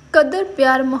ਬੇਕਦਰ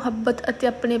ਪਿਆਰ ਮੁਹੱਬਤ ਅਤੇ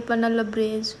ਆਪਣੇਪਨ ਨਾਲ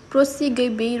ਲਬਰੇਜ਼ ਪਰੋਸੀ ਗਈ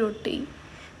ਬੇਈ ਰੋਟੀ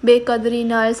ਬੇਕਦਰੀ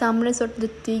ਨਾਲ ਸਾਹਮਣੇ ਸੁੱਟ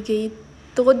ਦਿੱਤੀ ਗਈ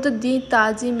ਦੁੱਧ ਦੀ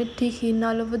ਤਾਜ਼ੀ ਮਿੱਠੀ ਖੀਰ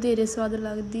ਨਾਲੋਂ ਵਧੇਰੇ ਸਵਾਦ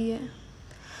ਲੱਗਦੀ ਹੈ,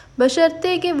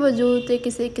 ਬਸ਼ਰਤੇ ਕਿ ਵਜੂਦ 'ਤੇ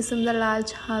ਕਿਸੇ ਕਿਸਮ ਦਾ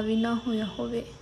ਲਾਲਚ ਹਾਵੀ ਨਾ ਹੋਇਆ ਹੋਵੇ।